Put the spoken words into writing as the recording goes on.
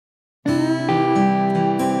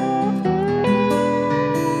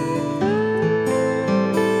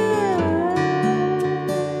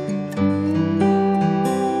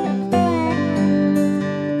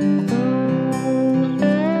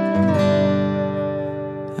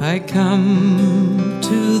I come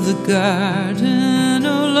to the garden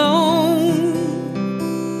alone,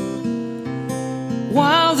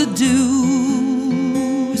 while the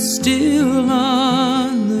dew is still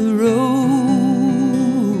on the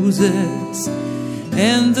roses,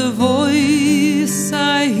 and the voice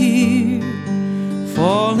I hear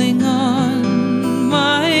falling on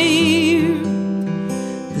my ear,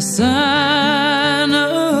 the Son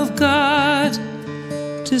of God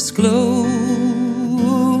discloses,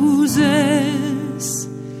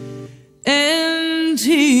 and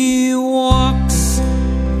He walks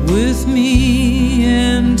with me,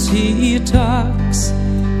 and He talks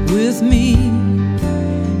with me,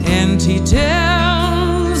 and He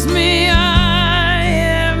tells me I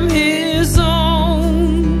am His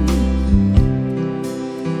own,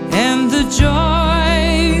 and the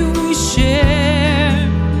joy we share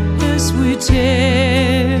as we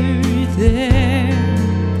tarry there,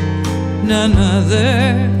 none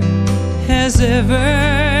other has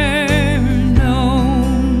ever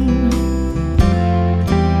known.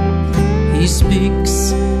 He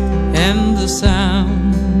speaks, and the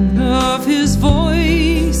sound of His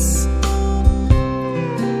voice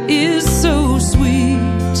is so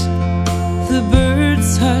sweet, the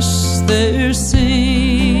birds hush their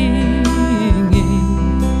singing,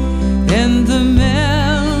 and the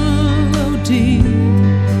melody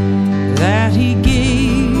that He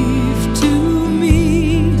gave to me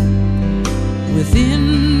within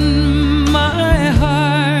my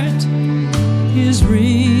heart is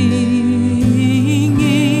ringing,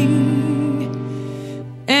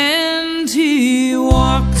 and He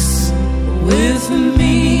walks with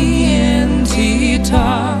me, and He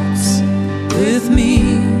talks with me,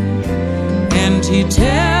 and He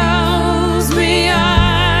tells me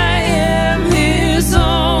I am His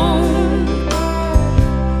own,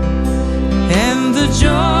 and the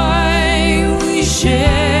joy we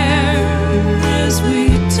share as we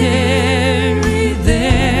tarry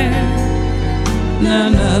there,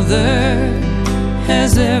 none other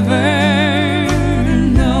has ever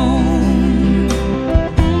known.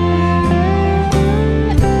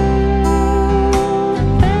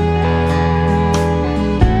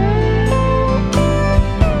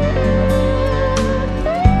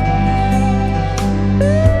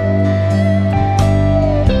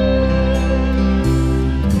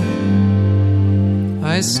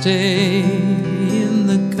 I stay in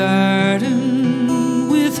the garden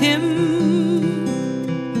with Him,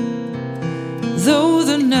 though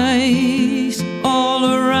the night all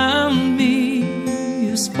around me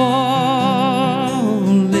is falling,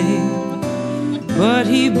 but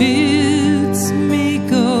He bids me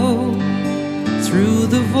go through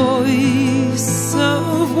the voice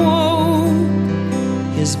of woe.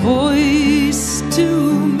 His voice to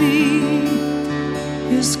me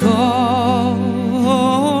is calling,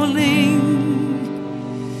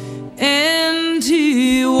 and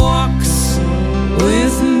He walks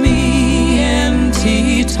with me, and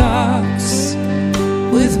He talks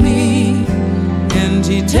with me, and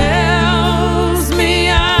He tells me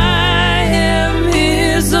I am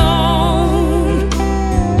His own,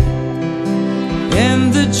 and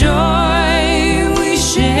the joy we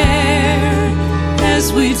share as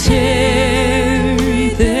we tarry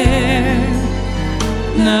there,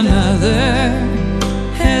 none other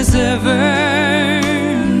has ever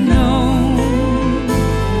known,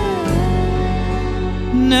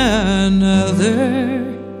 none other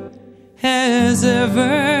has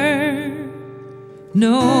ever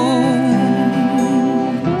known.